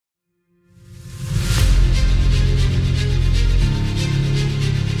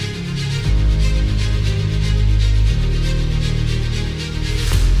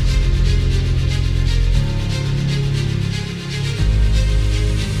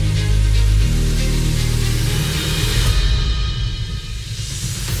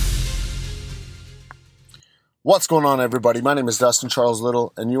What's going on, everybody? My name is Dustin Charles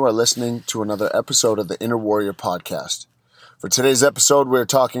Little, and you are listening to another episode of the Inner Warrior Podcast. For today's episode, we're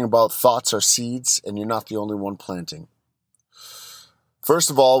talking about thoughts are seeds, and you're not the only one planting.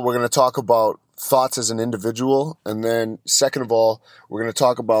 First of all, we're going to talk about thoughts as an individual, and then second of all, we're going to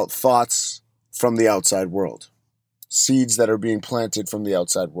talk about thoughts from the outside world. Seeds that are being planted from the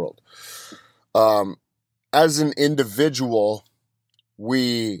outside world. As an individual,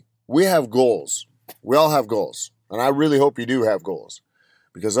 we have goals. We all have goals, and I really hope you do have goals,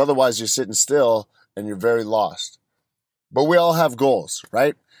 because otherwise you're sitting still and you're very lost. But we all have goals,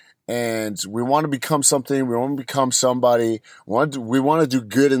 right? And we want to become something. We want to become somebody. We want to do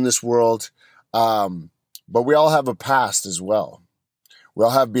good in this world, but we all have a past as well. We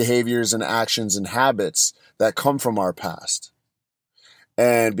all have behaviors and actions and habits that come from our past.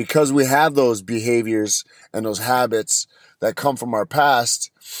 And because we have those behaviors and those habits that come from our past,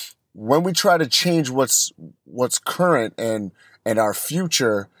 when we try to change what's current and our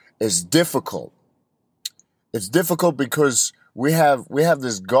future is difficult. It's difficult because we have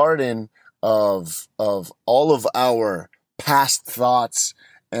this garden of all of our past thoughts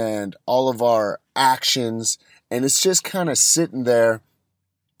and all of our actions, and it's just kind of sitting there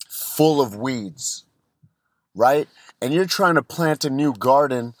full of weeds, right? And you're trying to plant a new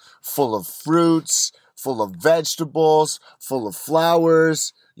garden full of fruits, full of vegetables, full of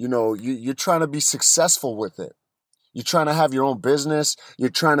flowers. You know, you're trying to be successful with it. You're trying to have your own business.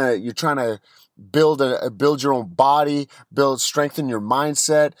 You're trying to build your own body, strengthen your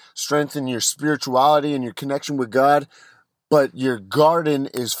mindset, strengthen your spirituality and your connection with God. But your garden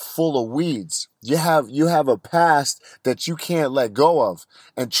is full of weeds. You have a past that you can't let go of.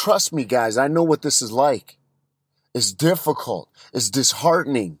 And trust me, guys, I know what this is like. It's difficult. It's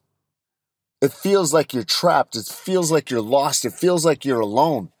disheartening. It feels like you're trapped. It feels like you're lost. It feels like you're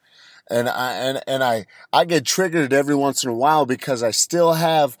alone. And I get triggered every once in a while because I still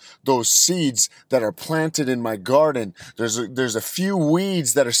have those seeds that are planted in my garden. There's a few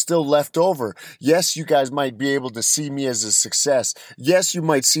weeds that are still left over. Yes, you guys might be able to see me as a success. Yes, you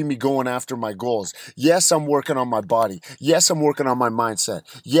might see me going after my goals. Yes, I'm working on my body. Yes, I'm working on my mindset.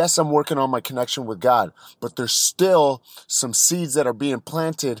 Yes, I'm working on my connection with God. But there's still some seeds that are being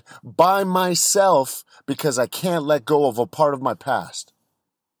planted by myself because I can't let go of a part of my past.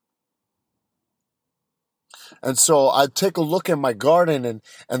 And so I take a look at my garden, and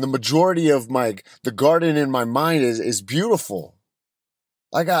the majority of the garden in my mind is beautiful.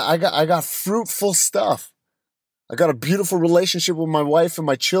 I got fruitful stuff. I got a beautiful relationship with my wife and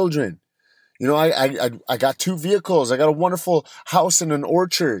my children. You know, I got 2 vehicles. I got a wonderful house and an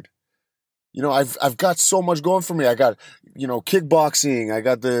orchard. You know, I've got so much going for me. I got, kickboxing. I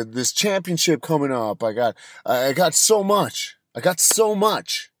got this championship coming up. I got so much. I got so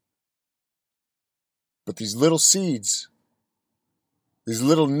much. But these little seeds, these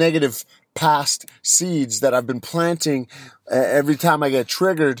little negative past seeds that I've been planting, every time I get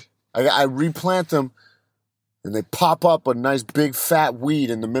triggered, I replant them, and they pop up a nice big fat weed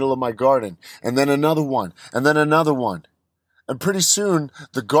in the middle of my garden, and then another one, and then another one. And pretty soon,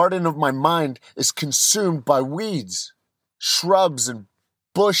 the garden of my mind is consumed by weeds, shrubs and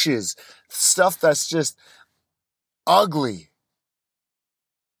bushes, stuff that's just ugly.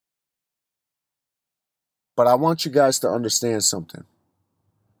 But I want you guys to understand something.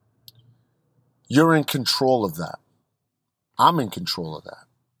 You're in control of that. I'm in control of that.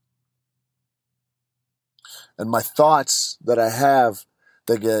 And my thoughts that I have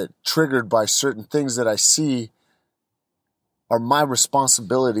that get triggered by certain things that I see are my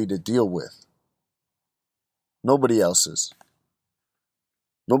responsibility to deal with. Nobody else's.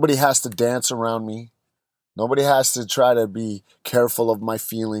 Nobody has to dance around me. Nobody has to try to be careful of my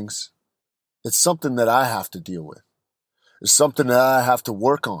feelings. It's something that I have to deal with. It's something that I have to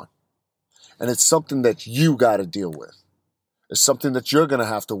work on. And it's something that you got to deal with. It's something that you're going to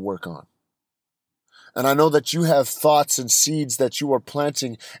have to work on. And I know that you have thoughts and seeds that you are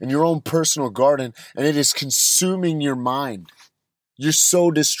planting in your own personal garden, and it is consuming your mind. You're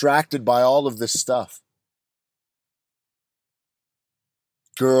so distracted by all of this stuff.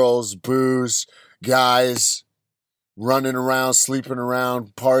 Girls, booze, guys, running around, sleeping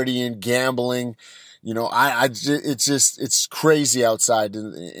around, partying, gambling. You know, it's crazy outside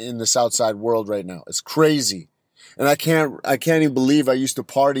in this outside world right now. It's crazy. And I can't even believe I used to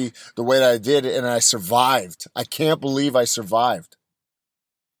party the way that I did, and I survived. I can't believe I survived.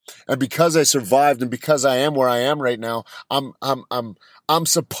 And because I survived, and because I am where I am right now, I'm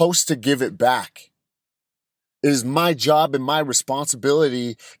supposed to give it back. It is my job and my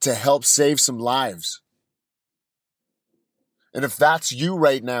responsibility to help save some lives. And if that's you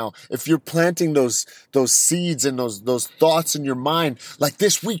right now, if you're planting those seeds and those thoughts in your mind, like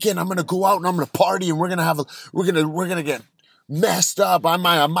this weekend I'm gonna go out and I'm gonna party and we're gonna get messed up. I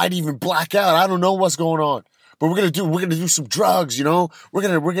might even black out. I don't know what's going on. But we're gonna do some drugs, you know? We're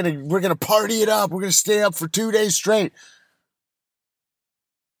gonna party it up. We're gonna stay up for 2 days straight.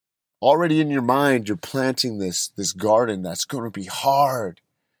 Already in your mind, you're planting this garden that's gonna be hard.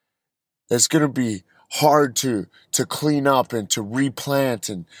 That's gonna be hard to clean up and to replant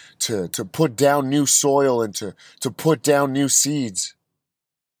and to put down new soil and to put down new seeds.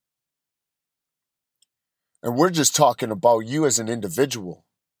 And we're just talking about you as an individual.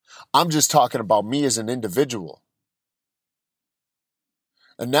 I'm just talking about me as an individual.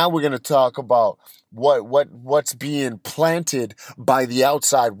 And now we're going to talk about what's being planted by the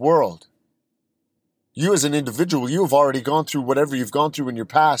outside world. You as an individual, you have already gone through whatever you've gone through in your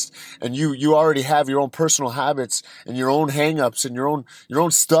past, and you already have your own personal habits and your own hang-ups and your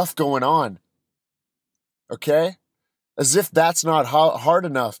own stuff going on. Okay? As if that's not hard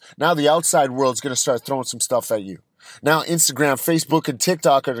enough. Now the outside world's going to start throwing some stuff at you. Now Instagram, Facebook, and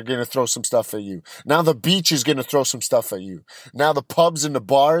TikTok are going to throw some stuff at you. Now the beach is going to throw some stuff at you. Now the pubs and the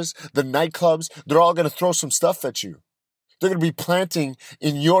bars, the nightclubs, they're all going to throw some stuff at you. They're going to be planting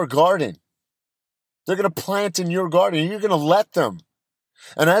in your garden. They're going to plant in your garden, and you're going to let them.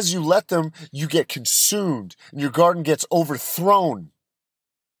 And as you let them, you get consumed, and your garden gets overthrown.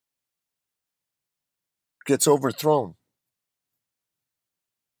 Gets overthrown.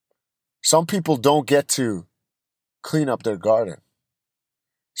 Some people don't get to clean up their garden.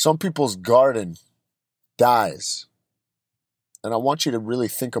 Some people's garden dies. And I want you to really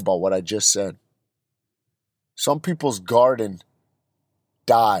think about what I just said. Some people's garden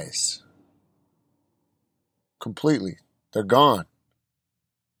dies. Completely. They're gone.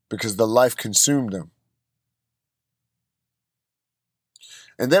 Because the life consumed them.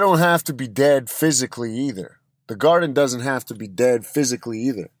 And they don't have to be dead physically either. The garden doesn't have to be dead physically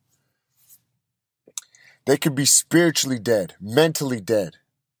either. They could be spiritually dead, mentally dead.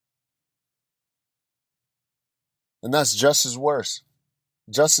 And that's just as worse,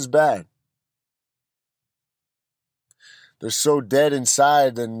 just as bad. They're so dead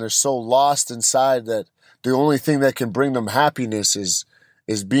inside and they're so lost inside that the only thing that can bring them happiness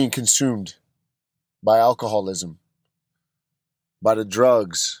is being consumed by alcoholism, by the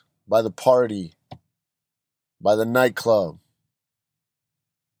drugs, by the party, by the nightclub.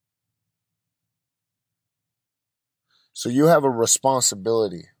 So you have a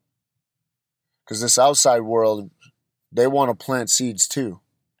responsibility, because this outside world, they want to plant seeds too.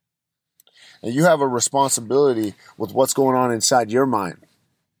 And you have a responsibility with what's going on inside your mind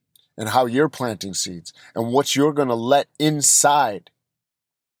and how you're planting seeds and what you're going to let inside.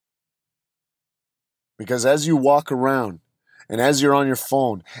 Because as you walk around and as you're on your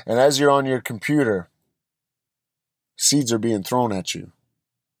phone and as you're on your computer, seeds are being thrown at you.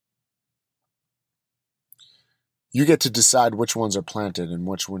 You get to decide which ones are planted and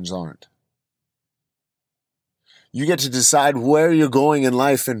which ones aren't. You get to decide where you're going in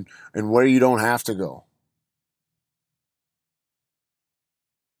life and where you don't have to go.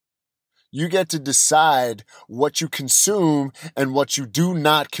 You get to decide what you consume and what you do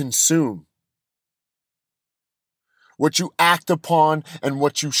not consume. What you act upon and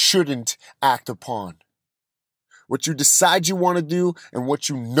what you shouldn't act upon. What you decide you want to do and what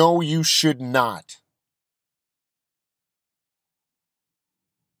you know you should not.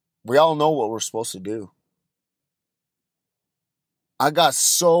 We all know what we're supposed to do. I got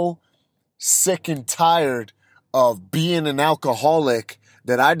so sick and tired of being an alcoholic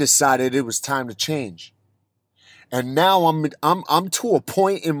that I decided it was time to change. And now I'm to a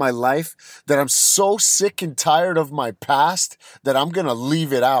point in my life that I'm so sick and tired of my past that I'm going to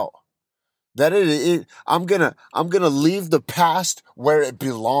leave it out. That I'm going to leave the past where it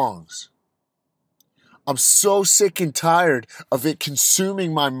belongs. I'm so sick and tired of it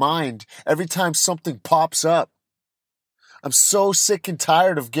consuming my mind every time something pops up. I'm so sick and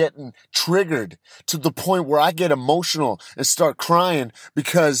tired of getting triggered to the point where I get emotional and start crying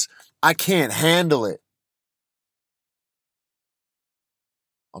because I can't handle it.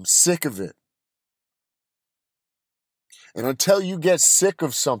 I'm sick of it. And until you get sick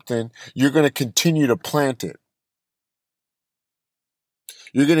of something, you're going to continue to plant it.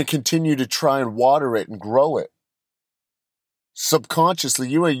 You're going to continue to try and water it and grow it. Subconsciously,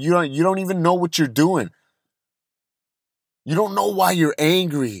 you don't even know what you're doing. You don't know why you're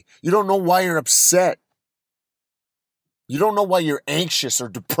angry. You don't know why you're upset. You don't know why you're anxious or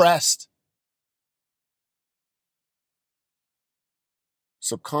depressed.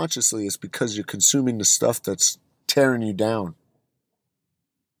 Subconsciously, it's because you're consuming the stuff that's tearing you down.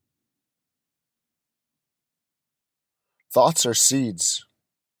 Thoughts are seeds,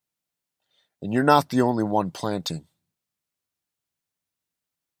 and you're not the only one planting.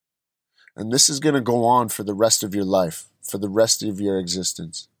 And this is going to go on for the rest of your life, for the rest of your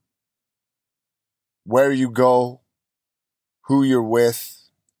existence. Where you go, who you're with,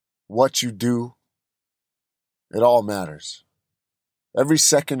 what you do, it all matters. Every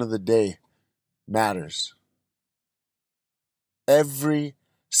second of the day matters. Every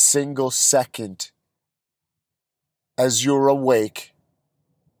single second as you're awake,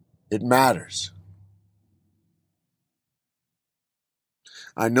 it matters.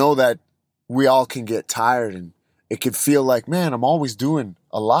 I know that we all can get tired and it could feel like, man, I'm always doing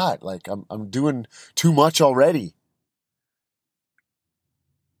a lot. Like I'm doing too much already.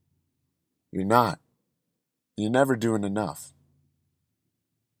 You're not. You're never doing enough.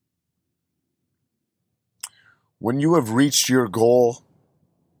 When you have reached your goal,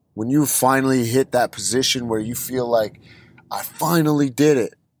 when you finally hit that position where you feel like, I finally did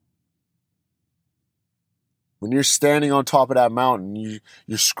it. When you're standing on top of that mountain,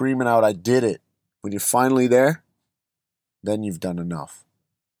 you're screaming out, I did it. When you're finally there, then you've done enough.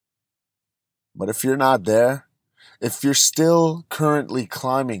 But if you're not there, if you're still currently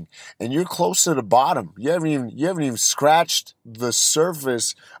climbing and you're close to the bottom, you haven't even scratched the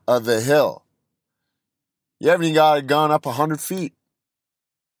surface of the hill. You haven't even gone up 100 feet.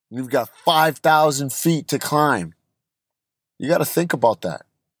 You've got 5,000 feet to climb. You got to think about that.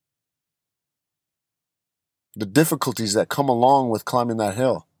 The difficulties that come along with climbing that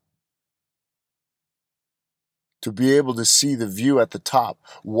hill. To be able to see the view at the top.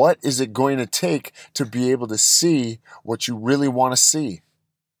 What is it going to take to be able to see what you really want to see?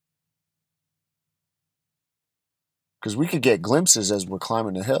 Because we could get glimpses as we're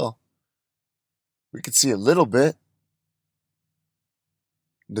climbing the hill. We could see a little bit.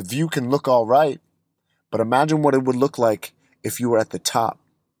 The view can look all right, but imagine what it would look like if you were at the top.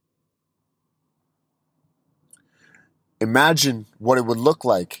 Imagine what it would look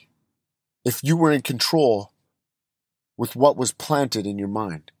like if you were in control with what was planted in your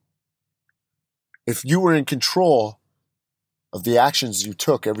mind. If you were in control of the actions you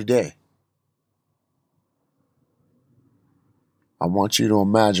took every day. I want you to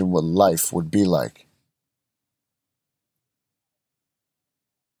imagine what life would be like.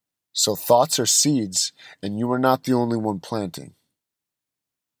 So thoughts are seeds, and you are not the only one planting.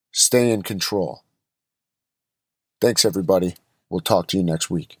 Stay in control. Thanks, everybody. We'll talk to you next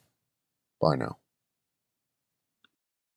week. Bye now.